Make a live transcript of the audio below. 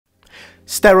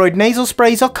Steroid nasal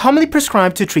sprays are commonly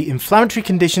prescribed to treat inflammatory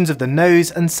conditions of the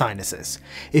nose and sinuses.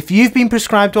 If you've been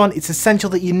prescribed one, it's essential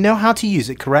that you know how to use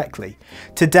it correctly.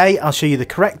 Today, I'll show you the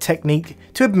correct technique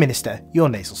to administer your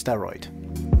nasal steroid.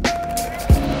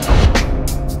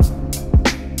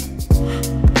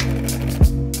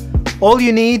 All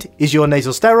you need is your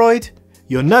nasal steroid,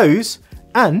 your nose,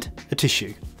 and a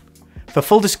tissue. For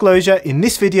full disclosure, in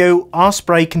this video, our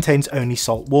spray contains only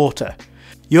salt water.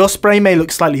 Your spray may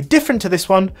look slightly different to this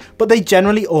one, but they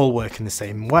generally all work in the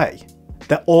same way.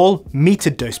 They're all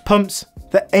metered dose pumps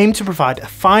that aim to provide a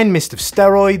fine mist of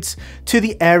steroids to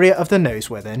the area of the nose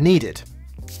where they're needed.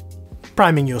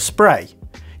 Priming your spray.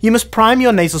 You must prime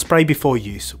your nasal spray before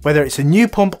use, whether it's a new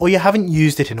pump or you haven't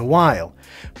used it in a while.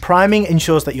 Priming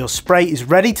ensures that your spray is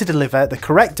ready to deliver the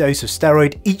correct dose of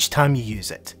steroid each time you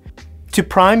use it. To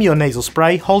prime your nasal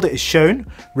spray, hold it as shown,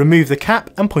 remove the cap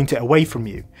and point it away from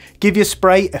you. Give your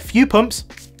spray a few pumps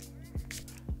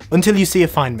until you see a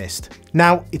fine mist.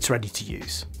 Now it's ready to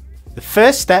use. The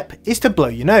first step is to blow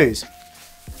your nose.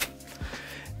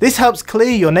 This helps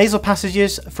clear your nasal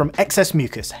passages from excess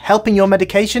mucus, helping your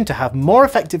medication to have more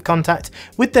effective contact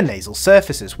with the nasal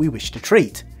surfaces we wish to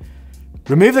treat.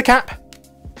 Remove the cap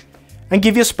and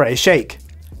give your spray a shake.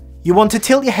 You want to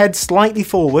tilt your head slightly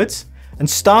forwards, and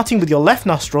starting with your left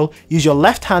nostril, use your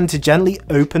left hand to gently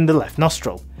open the left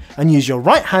nostril, and use your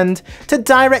right hand to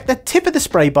direct the tip of the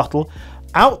spray bottle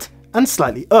out and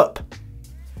slightly up.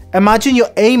 Imagine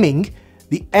you're aiming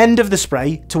the end of the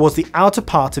spray towards the outer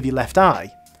part of your left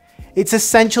eye. It's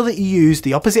essential that you use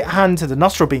the opposite hand to the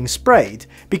nostril being sprayed,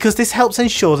 because this helps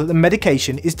ensure that the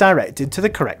medication is directed to the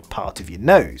correct part of your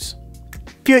nose.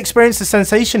 If you experience the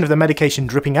sensation of the medication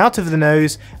dripping out of the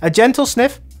nose, a gentle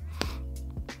sniff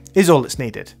is all that's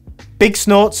needed. Big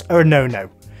snorts are a no-no.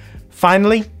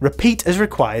 Finally, repeat as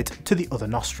required to the other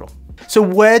nostril. So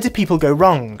where do people go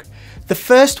wrong? The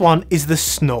first one is the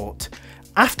snort.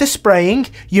 After spraying,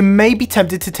 you may be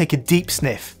tempted to take a deep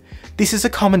sniff. This is a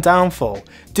common downfall.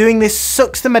 Doing this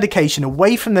sucks the medication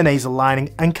away from the nasal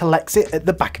lining and collects it at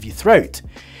the back of your throat.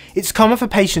 It's common for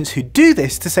patients who do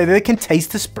this to say that they can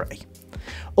taste the spray.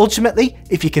 Ultimately,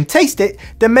 if you can taste it,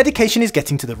 the medication is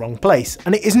getting to the wrong place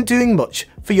and it isn't doing much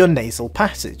for your nasal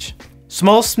passage.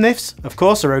 Small sniffs, of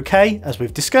course, are okay, as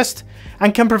we've discussed,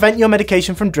 and can prevent your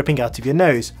medication from dripping out of your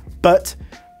nose, but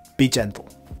be gentle.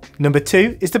 Number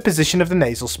 2 is the position of the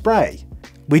nasal spray.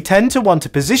 We tend to want to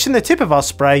position the tip of our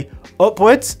spray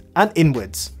upwards and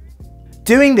inwards.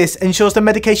 Doing this ensures the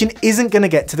medication isn't going to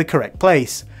get to the correct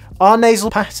place. Our nasal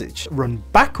passage run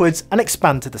backwards and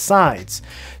expand to the sides,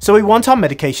 so we want our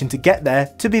medication to get there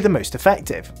to be the most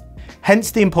effective.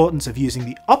 Hence the importance of using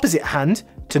the opposite hand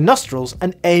to nostrils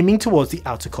and aiming towards the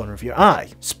outer corner of your eye.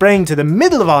 Spraying to the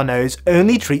middle of our nose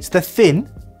only treats the thin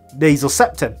nasal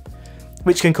septum,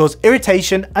 which can cause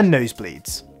irritation and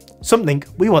nosebleeds, something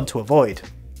we want to avoid.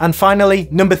 And finally,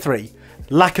 number 3,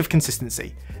 lack of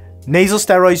consistency. Nasal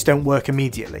steroids don't work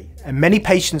immediately, and many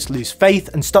patients lose faith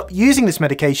and stop using this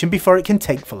medication before it can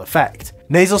take full effect.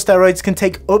 Nasal steroids can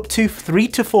take up to 3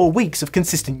 to 4 weeks of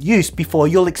consistent use before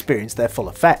you'll experience their full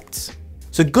effects.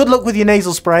 So good luck with your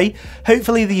nasal spray.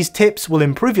 Hopefully these tips will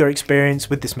improve your experience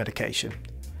with this medication.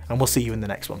 And we'll see you in the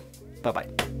next one. Bye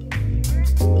bye.